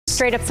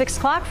Straight up 6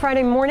 o'clock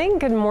Friday morning.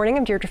 Good morning.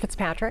 I'm Deirdre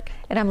Fitzpatrick.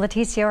 And I'm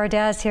Leticia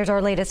Ordaz. Here's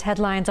our latest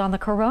headlines on the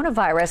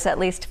coronavirus. At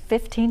least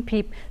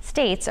 15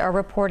 states are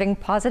reporting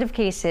positive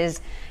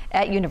cases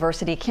at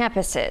university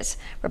campuses.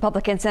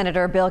 Republican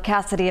Senator Bill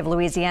Cassidy of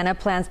Louisiana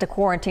plans to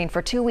quarantine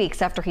for 2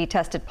 weeks after he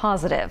tested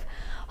positive.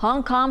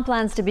 Hong Kong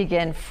plans to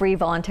begin free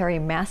voluntary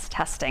mass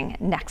testing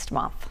next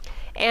month.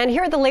 And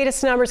here are the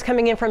latest numbers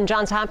coming in from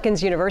Johns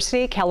Hopkins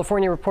University.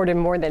 California reported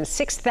more than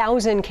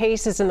 6,000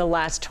 cases in the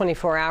last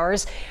 24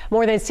 hours.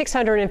 More than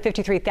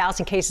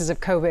 653,000 cases of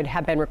COVID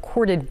have been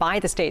recorded by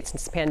the state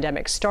since the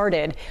pandemic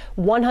started.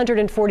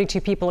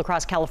 142 people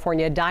across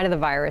California died of the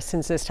virus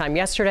since this time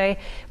yesterday,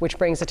 which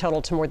brings the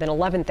total to more than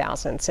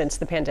 11,000 since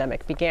the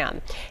pandemic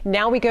began.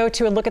 Now we go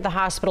to a look at the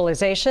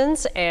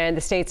hospitalizations, and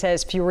the state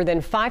says fewer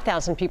than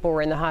 5,000 people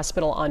were in the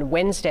hospital on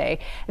Wednesday.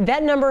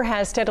 That number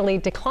has steadily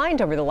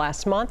declined over the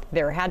last month.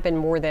 There had been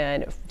more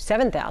than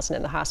 7,000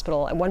 in the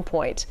hospital at one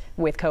point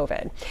with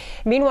COVID.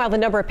 Meanwhile, the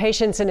number of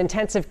patients in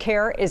intensive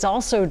care is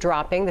also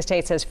dropping. The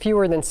state says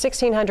fewer than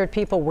 1,600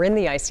 people were in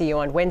the ICU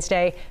on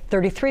Wednesday,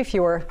 33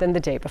 fewer than the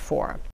day before.